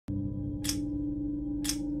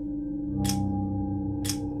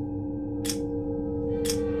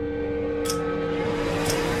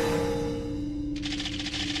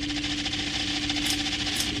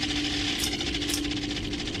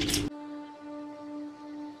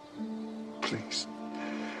Please.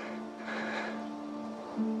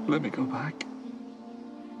 Let me go back.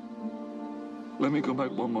 Let me go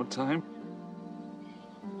back one more time.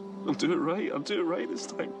 I'll do it right. I'll do it right this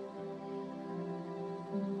time.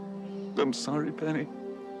 I'm sorry, Penny.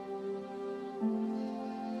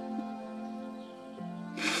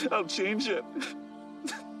 I'll change it.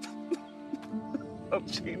 I'll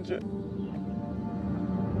change it.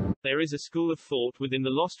 There is a school of thought within the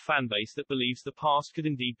Lost fanbase that believes the past could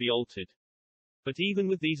indeed be altered. But even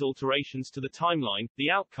with these alterations to the timeline, the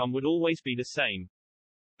outcome would always be the same.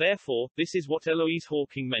 Therefore, this is what Eloise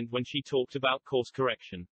Hawking meant when she talked about course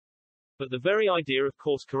correction. But the very idea of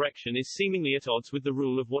course correction is seemingly at odds with the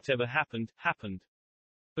rule of whatever happened, happened.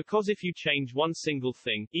 Because if you change one single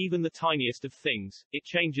thing, even the tiniest of things, it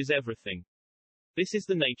changes everything. This is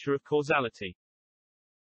the nature of causality.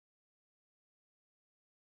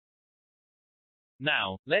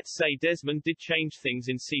 Now, let's say Desmond did change things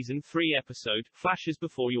in Season 3 episode, Flashes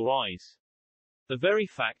Before Your Eyes. The very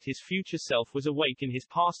fact his future self was awake in his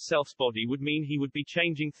past self's body would mean he would be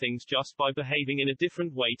changing things just by behaving in a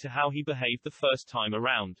different way to how he behaved the first time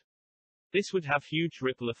around. This would have huge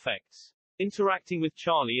ripple effects. Interacting with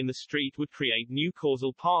Charlie in the street would create new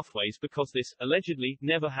causal pathways because this, allegedly,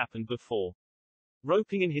 never happened before.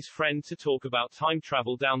 Roping in his friend to talk about time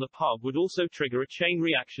travel down the pub would also trigger a chain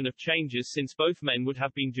reaction of changes since both men would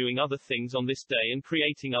have been doing other things on this day and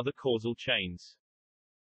creating other causal chains.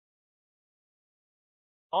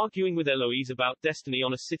 Arguing with Eloise about destiny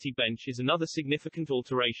on a city bench is another significant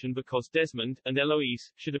alteration because Desmond, and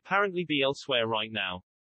Eloise, should apparently be elsewhere right now.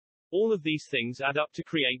 All of these things add up to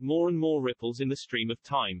create more and more ripples in the stream of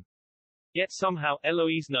time. Yet somehow,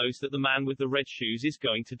 Eloise knows that the man with the red shoes is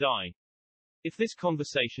going to die. If this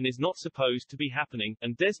conversation is not supposed to be happening,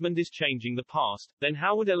 and Desmond is changing the past, then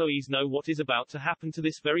how would Eloise know what is about to happen to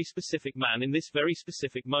this very specific man in this very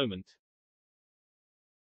specific moment?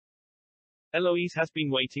 Eloise has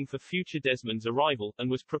been waiting for future Desmond's arrival,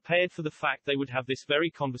 and was prepared for the fact they would have this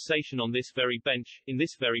very conversation on this very bench, in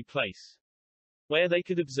this very place, where they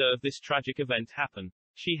could observe this tragic event happen.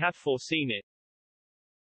 She had foreseen it.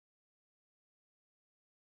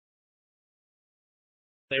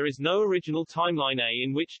 There is no original timeline A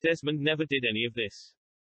in which Desmond never did any of this.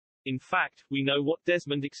 In fact, we know what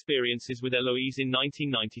Desmond experiences with Eloise in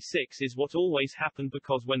 1996 is what always happened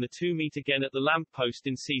because when the two meet again at the lamp post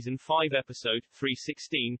in Season 5 episode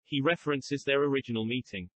 316, he references their original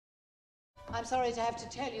meeting. I'm sorry to have to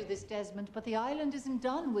tell you this, Desmond, but the island isn't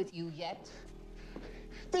done with you yet.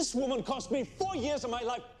 This woman cost me 4 years of my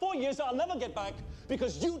life, 4 years I'll never get back,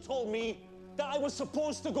 because you told me that I was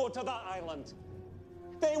supposed to go to that island.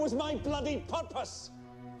 There was my bloody purpose.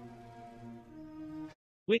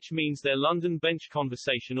 Which means their London bench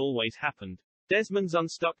conversation always happened. Desmond's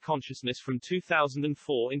unstuck consciousness from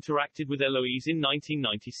 2004 interacted with Eloise in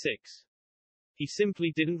 1996. He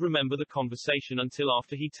simply didn't remember the conversation until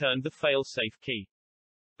after he turned the fail-safe key.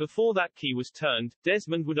 Before that key was turned,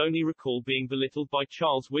 Desmond would only recall being belittled by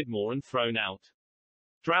Charles Widmore and thrown out.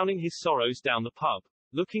 Drowning his sorrows down the pub.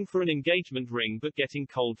 Looking for an engagement ring but getting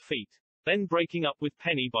cold feet. Then breaking up with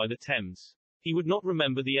Penny by the Thames. He would not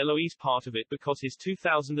remember the Eloise part of it because his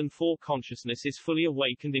 2004 consciousness is fully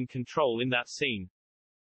awake and in control in that scene.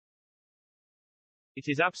 It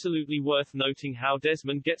is absolutely worth noting how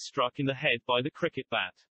Desmond gets struck in the head by the cricket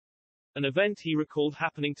bat. An event he recalled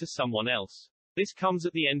happening to someone else. This comes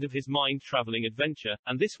at the end of his mind-traveling adventure,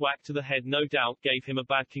 and this whack to the head no doubt gave him a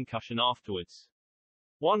bad concussion afterwards.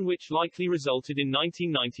 One which likely resulted in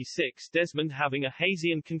 1996 Desmond having a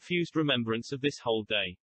hazy and confused remembrance of this whole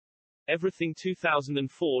day. Everything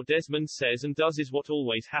 2004 Desmond says and does is what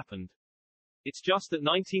always happened. It's just that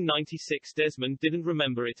 1996 Desmond didn't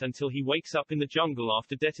remember it until he wakes up in the jungle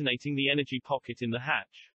after detonating the energy pocket in the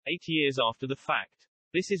hatch, 8 years after the fact.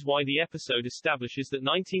 This is why the episode establishes that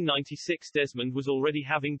 1996 Desmond was already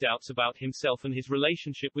having doubts about himself and his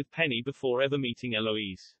relationship with Penny before ever meeting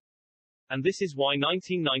Eloise. And this is why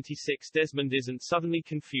 1996 Desmond isn't suddenly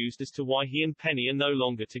confused as to why he and Penny are no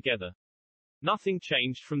longer together. Nothing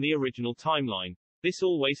changed from the original timeline. This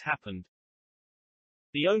always happened.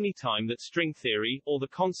 The only time that string theory, or the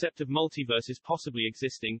concept of multiverses possibly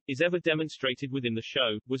existing, is ever demonstrated within the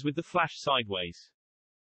show, was with the Flash Sideways.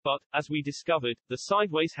 But, as we discovered, the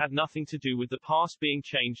Sideways had nothing to do with the past being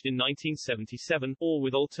changed in 1977, or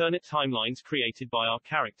with alternate timelines created by our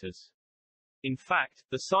characters. In fact,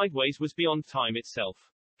 the Sideways was beyond time itself.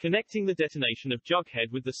 Connecting the detonation of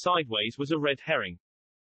Jughead with the Sideways was a red herring.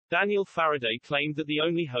 Daniel Faraday claimed that the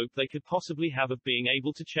only hope they could possibly have of being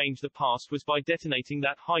able to change the past was by detonating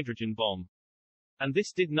that hydrogen bomb. And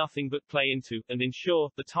this did nothing but play into, and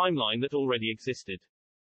ensure, the timeline that already existed.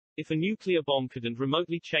 If a nuclear bomb couldn't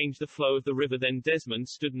remotely change the flow of the river, then Desmond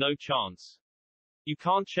stood no chance. You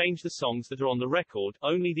can't change the songs that are on the record,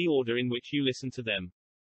 only the order in which you listen to them.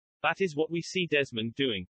 That is what we see Desmond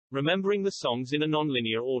doing. Remembering the songs in a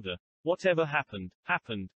non-linear order. Whatever happened,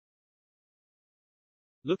 happened.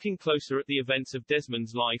 Looking closer at the events of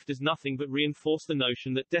Desmond's life does nothing but reinforce the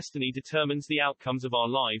notion that destiny determines the outcomes of our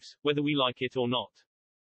lives, whether we like it or not.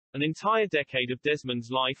 An entire decade of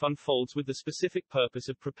Desmond's life unfolds with the specific purpose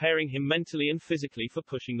of preparing him mentally and physically for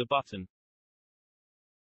pushing the button.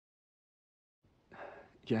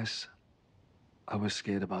 Yes, I was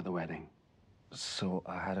scared about the wedding. So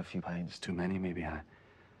I had a few pints, too many maybe. I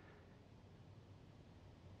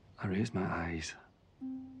raised my eyes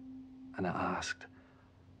and I asked,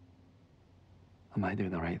 am I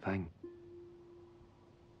doing the right thing?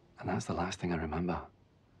 And that's the last thing I remember.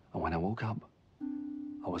 And when I woke up,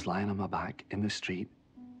 I was lying on my back in the street,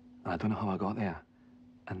 and I don't know how I got there.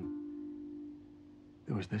 And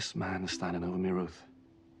there was this man standing over me, Ruth.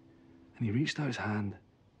 And he reached out his hand,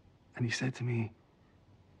 and he said to me,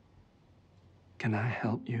 "Can I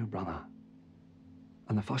help you, brother?"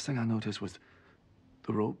 And the first thing I noticed was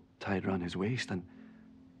the rope tied around his waist, and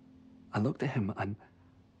I looked at him, and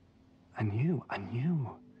I knew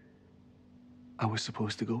I was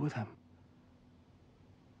supposed to go with him.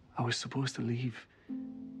 I was supposed to leave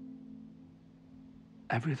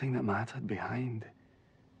everything that mattered behind,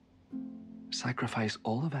 sacrifice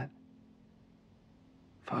all of it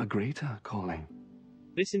for a greater calling.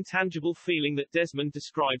 This intangible feeling that Desmond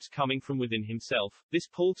describes coming from within himself, this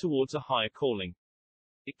pull towards a higher calling.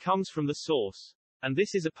 It comes from the source. And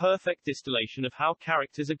this is a perfect distillation of how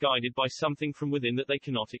characters are guided by something from within that they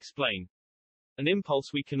cannot explain. An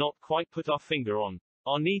impulse we cannot quite put our finger on.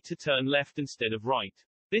 Our need to turn left instead of right.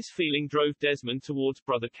 This feeling drove Desmond towards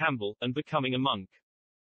Brother Campbell, and becoming a monk.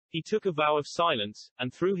 He took a vow of silence,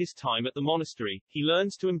 and through his time at the monastery, he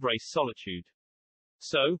learns to embrace solitude.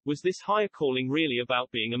 So, was this higher calling really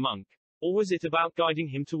about being a monk? Or was it about guiding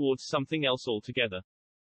him towards something else altogether?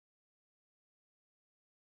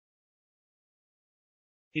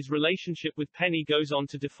 His relationship with Penny goes on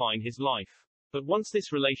to define his life. But once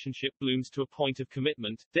this relationship blooms to a point of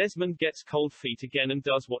commitment, Desmond gets cold feet again and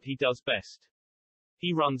does what he does best.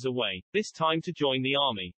 He runs away, this time to join the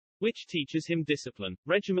army, which teaches him discipline,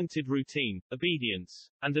 regimented routine, obedience,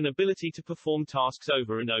 and an ability to perform tasks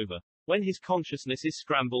over and over. When his consciousness is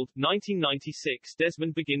scrambled, 1996,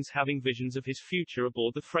 Desmond begins having visions of his future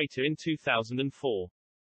aboard the freighter in 2004.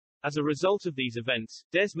 As a result of these events,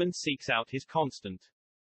 Desmond seeks out his constant.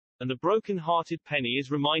 And the broken-hearted Penny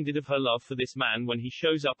is reminded of her love for this man when he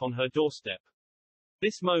shows up on her doorstep.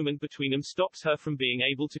 This moment between them stops her from being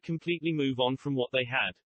able to completely move on from what they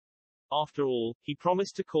had. After all, he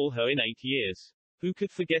promised to call her in 8 years. Who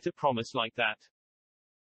could forget a promise like that?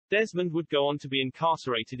 Desmond would go on to be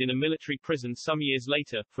incarcerated in a military prison some years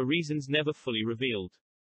later, for reasons never fully revealed.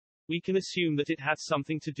 We can assume that it had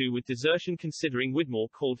something to do with desertion, considering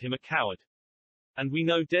Widmore called him a coward. And we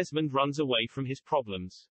know Desmond runs away from his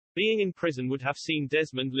problems. Being in prison would have seen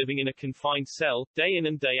Desmond living in a confined cell, day in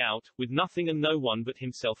and day out, with nothing and no one but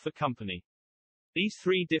himself for company. These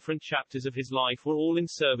 3 different chapters of his life were all in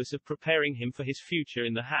service of preparing him for his future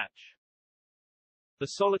in the hatch. The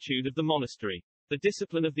solitude of the monastery. The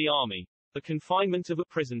discipline of the army. The confinement of a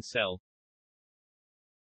prison cell.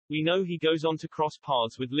 We know he goes on to cross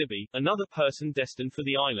paths with Libby, another person destined for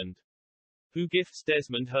the island, who gifts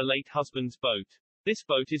Desmond her late husband's boat. This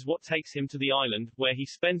boat is what takes him to the island, where he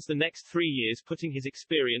spends the next 3 years putting his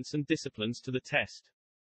experience and disciplines to the test.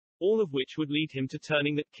 All of which would lead him to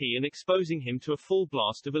turning that key and exposing him to a full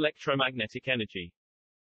blast of electromagnetic energy,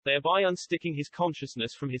 thereby unsticking his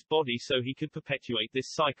consciousness from his body so he could perpetuate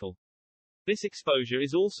this cycle. This exposure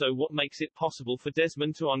is also what makes it possible for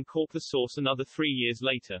Desmond to uncork the source another 3 years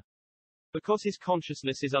later. Because his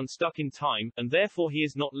consciousness is unstuck in time, and therefore he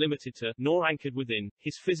is not limited to, nor anchored within,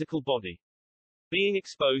 his physical body. Being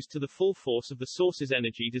exposed to the full force of the source's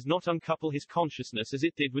energy does not uncouple his consciousness as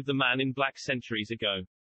it did with the man in black centuries ago.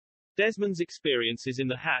 Desmond's experiences in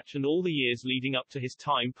the hatch and all the years leading up to his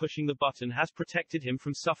time pushing the button has protected him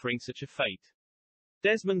from suffering such a fate.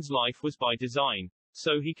 Desmond's life was by design.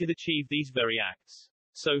 So he could achieve these very acts.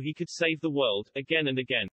 So he could save the world, again and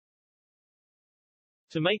again.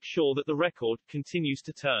 To make sure that the record continues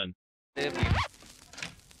to turn.